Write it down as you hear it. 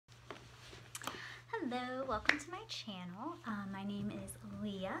Hello, welcome to my channel. My name is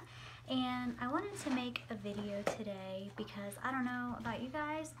Leah and I wanted to make a video today because I don't know about you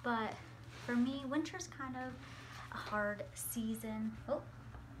guys, but for me winter's kind of a hard season. Oh,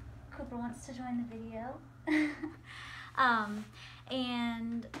 Cooper wants to join the video.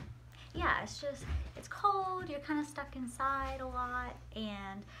 And yeah, it's cold, you're kind of stuck inside a lot,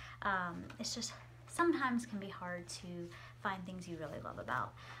 and it's just sometimes can be hard to find things you really love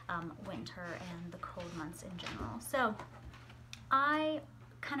about winter and the cold months in general. So I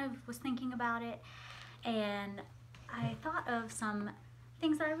kind of was thinking about it and I thought of some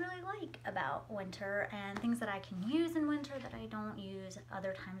things that I really like about winter and things that I can use in winter that I don't use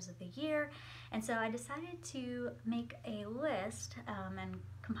other times of the year. And so I decided to make a list and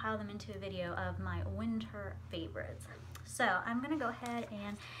compile them into a video of my winter favorites. So I'm gonna go ahead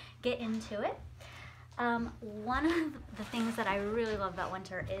and get into it. One of the things that I really love about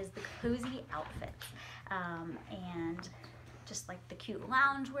winter is the cozy outfits and just like the cute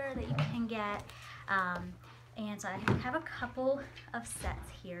loungewear that you can get. And so I have a couple of sets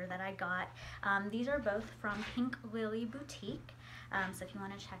here that I got. These are both from Pink Lily Boutique. So if you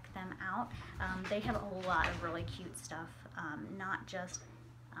want to check them out, they have a lot of really cute stuff, not just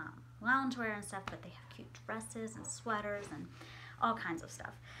loungewear and stuff, but they have cute dresses and sweaters and all kinds of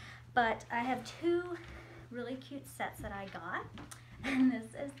stuff. But I have two really cute sets that I got, and this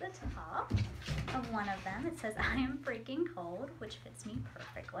is the top of one of them. It says, "I am freaking cold," which fits me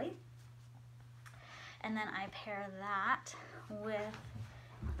perfectly. And then I pair that with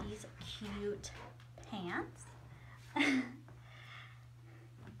these cute pants.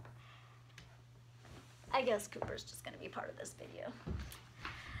 I guess Cooper's just gonna be part of this video.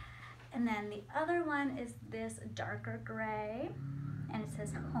 And then the other one is this darker gray, and it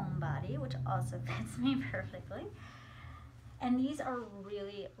says homebody, which also fits me perfectly. And these are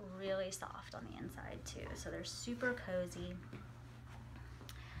really, really soft on the inside too, so they're super cozy.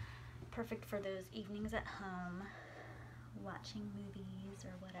 Perfect for those evenings at home, watching movies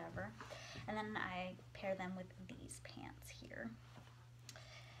or whatever. And then I pair them with these pants here.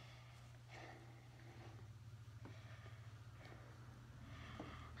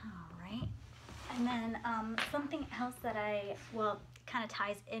 And then something else that kind of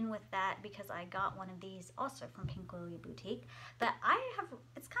ties in with that, because I got one of these also from Pink Lily Boutique, that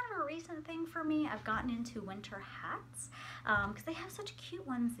it's kind of a recent thing for me. I've gotten into winter hats because they have such cute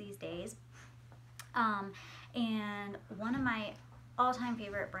ones these days. And one of my all-time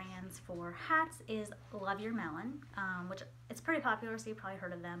favorite brands for hats is Love Your Melon, which it's pretty popular, so you've probably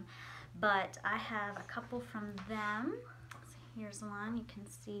heard of them. But I have a couple from them. So here's one, you can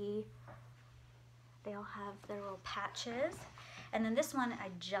see they all have their little patches. And then this one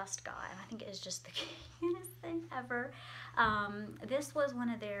I just got, and I think it is just the cutest thing ever. This was one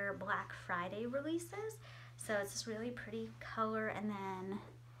of their Black Friday releases. So it's this really pretty color, and then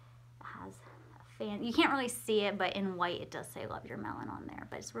it has a fan. You can't really see it, but in white it does say Love Your Melon on there.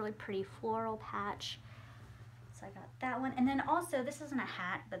 But it's really pretty floral patch. So I got that one. And then also, this isn't a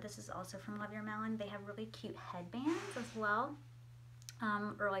hat, but this is also from Love Your Melon. They have really cute headbands as well,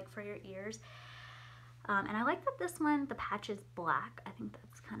 or like for your ears. And I like that this one, the patch is black. I think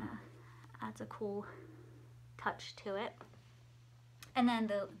that's kind of adds a cool touch to it. And then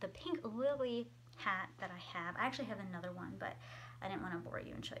the Pink Lily hat that I actually have another one, but I didn't want to bore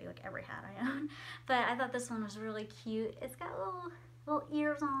you and show you like every hat I own. But I thought this one was really cute. It's got little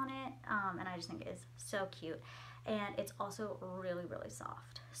ears on it, and I just think it is so cute. And it's also really, really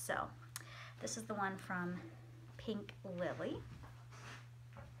soft. So this is the one from Pink Lily.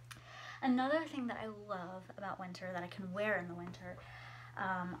 Another thing that I love about winter that I can wear in the winter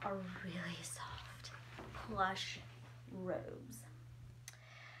are really soft plush robes.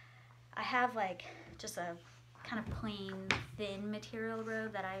 I have like just a kind of plain thin material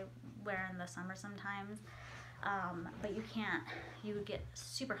robe that I wear in the summer sometimes, but you would get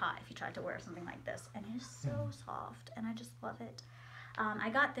super hot if you tried to wear something like this, and it is so soft and I just love it. I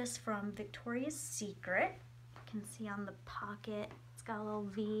got this from Victoria's Secret. You can see on the pocket it's got a little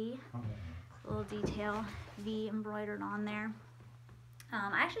V, little detail V embroidered on there.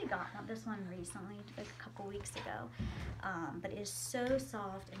 I actually got this one recently, like a couple weeks ago, but it is so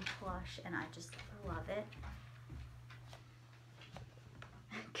soft and plush, and I just love it.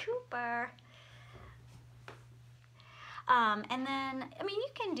 Cooper. And then, I mean, you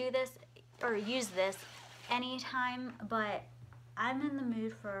can do this or use this anytime, but I'm in the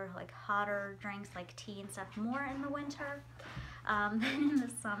mood for like hotter drinks like tea and stuff more in the winter than in the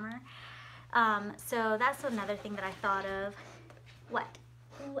summer. So that's another thing that I thought of. What?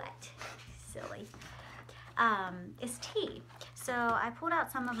 Silly. Is tea. So so I pulled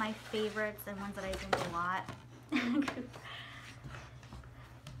out some of my favorites and ones that I drink a lot.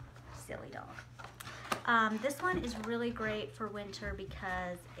 Silly dog. This one is really great for winter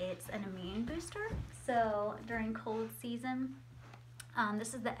because it's an immune booster. So during cold season,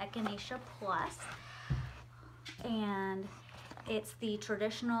 this is the Echinacea Plus, and it's the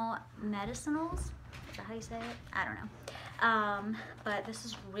traditional medicinals. Is that how you say it? I don't know. But this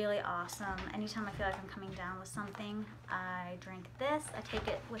is really awesome. Anytime I feel like I'm coming down with something, I drink this. I take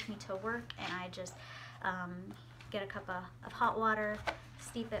it with me to work, and I just get a cup of hot water,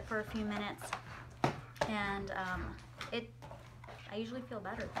 steep it for a few minutes, and I usually feel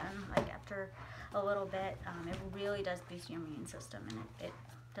better then, like after a little bit. It really does boost your immune system, and it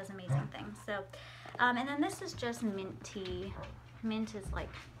does amazing things. So, and then this is just mint tea. Mint is like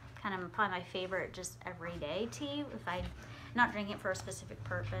kind of probably my favorite just everyday tea. If I'm not drinking it for a specific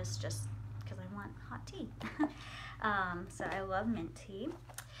purpose, just because I want hot tea. So I love mint tea.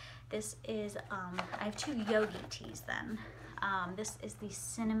 This is, I have two yogi teas then. This is the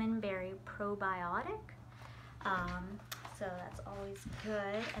cinnamon berry probiotic. So that's always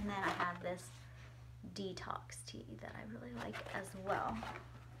good. And then I have this detox tea that I really like as well.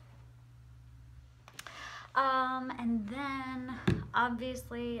 And then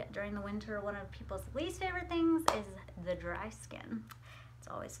obviously during the winter, one of people's least favorite things is the dry skin. It's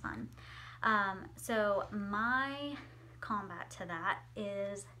always fun. So my combat to that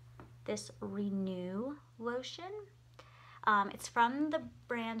is this Renew lotion. It's from the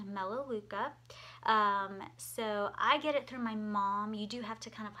brand Melaleuca. So I get it through my mom. You do have to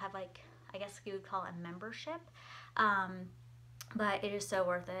kind of have, like, I guess you would call it a membership. But it is so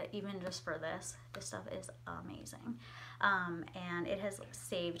worth it, even just for this. This stuff is amazing. And it has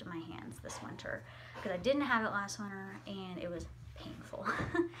saved my hands this winter, because I didn't have it last winter and it was painful.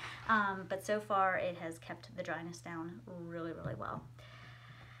 But so far it has kept the dryness down really, really well.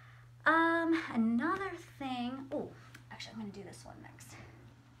 Another thing, oh, actually I'm gonna do this one next,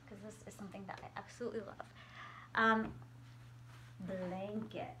 because this is something that I absolutely love.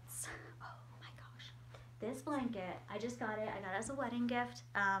 Blankets. This blanket, I just got it. I got it as a wedding gift.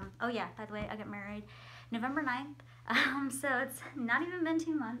 Oh yeah, by the way, I got married November 9th. So it's not even been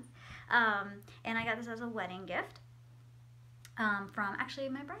 2 months. And I got this as a wedding gift from actually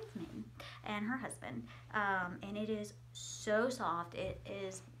my bridesmaid and her husband. And it is so soft. It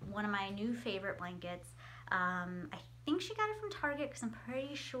is one of my new favorite blankets. I think she got it from Target, because I'm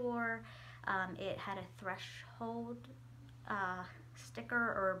pretty sure it had a threshold sticker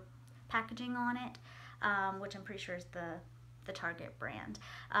or packaging on it. Which I'm pretty sure is the Target brand.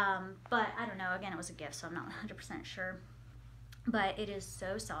 But I don't know, again, it was a gift, so I'm not 100% sure. But it is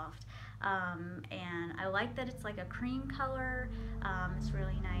so soft, and I like that it's like a cream color. It's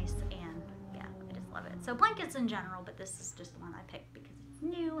really nice, and yeah, I just love it. So blankets in general, but this is just the one I picked because it's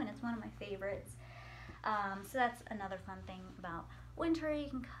new and it's one of my favorites. So that's another fun thing about winter. You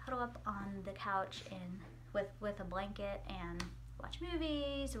can cuddle up on the couch with a blanket and watch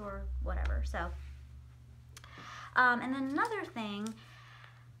movies or whatever. So. And then another thing,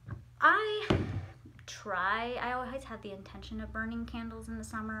 I always have the intention of burning candles in the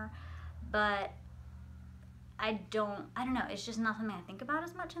summer, but I don't know, it's just not something I think about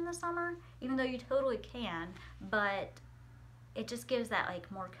as much in the summer, even though you totally can, but it just gives that like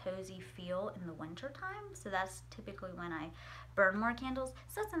more cozy feel in the winter time. So that's typically when I burn more candles.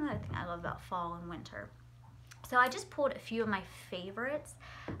 So that's another thing I love about fall and winter. So I just pulled a few of my favorites.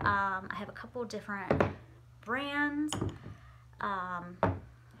 I have a couple different brands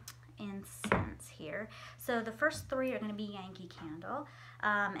and scents here. So the first three are going to be Yankee Candle,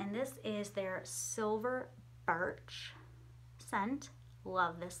 and this is their Silver Birch scent.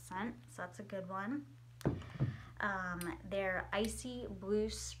 Love this scent, so that's a good one. Their Icy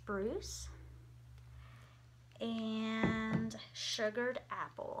Blue Spruce and Sugared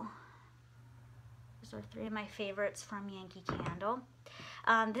Apple. Those are three of my favorites from Yankee Candle.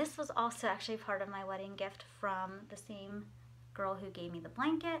 This was also actually part of my wedding gift from the same girl who gave me the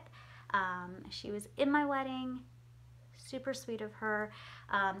blanket. She was in my wedding. Super sweet of her.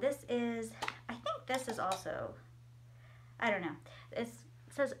 This is, I think this is also, I don't know. It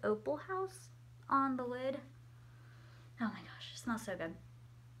says Opal House on the lid. Oh my gosh, it smells so good.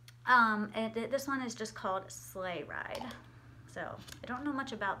 And this one is just called Sleigh Ride. So I don't know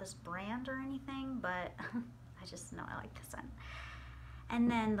much about this brand or anything, but I just know I like this one.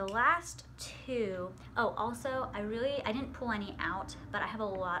 And then the last two, oh, also, I didn't pull any out, but I have a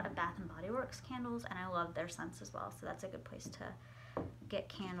lot of Bath & Body Works candles, and I love their scents as well, so that's a good place to get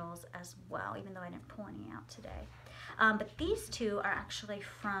candles as well, even though I didn't pull any out today. But these two are actually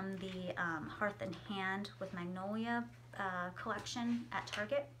from the Hearth & Hand with Magnolia collection at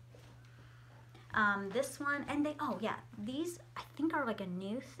Target. This one, and these I think are like a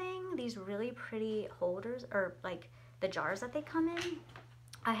new thing. These really pretty holders, or like the jars that they come in.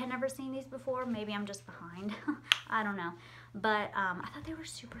 I had never seen these before. Maybe I'm just behind. I don't know. But I thought they were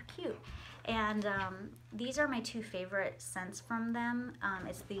super cute. And these are my two favorite scents from them.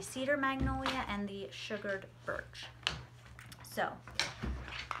 It's the Cedar Magnolia and the Sugared Birch. So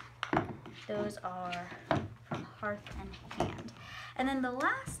those are from Hearth and Hand. And then the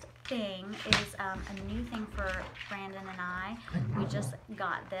last thing is a new thing for Brandon and I. We just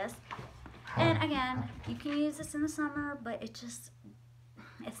got this. And again, you can use this in the summer, but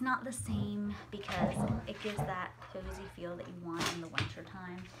it's not the same because it gives that cozy feel that you want in the winter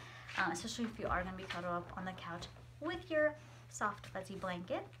time, especially if you are going to be cuddled up on the couch with your soft fuzzy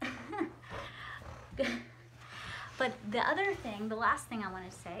blanket. But the last thing I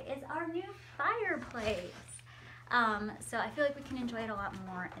want to say is our new fireplace. So I feel like we can enjoy it a lot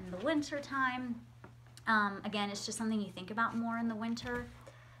more in the winter time. Again, it's just something you think about more in the winter.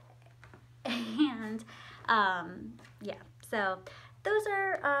 And yeah, so those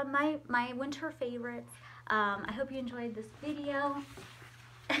are my winter favorites. I hope you enjoyed this video,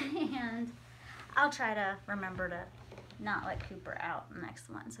 and I'll try to remember to not let Cooper out in the next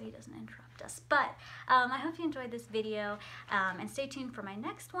one so he doesn't interrupt us. But I hope you enjoyed this video, and stay tuned for my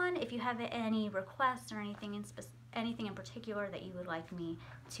next one. If you have any requests or anything in particular that you would like me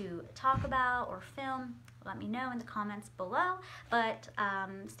to talk about or film, let me know in the comments below. But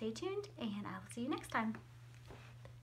stay tuned, and I will see you next time.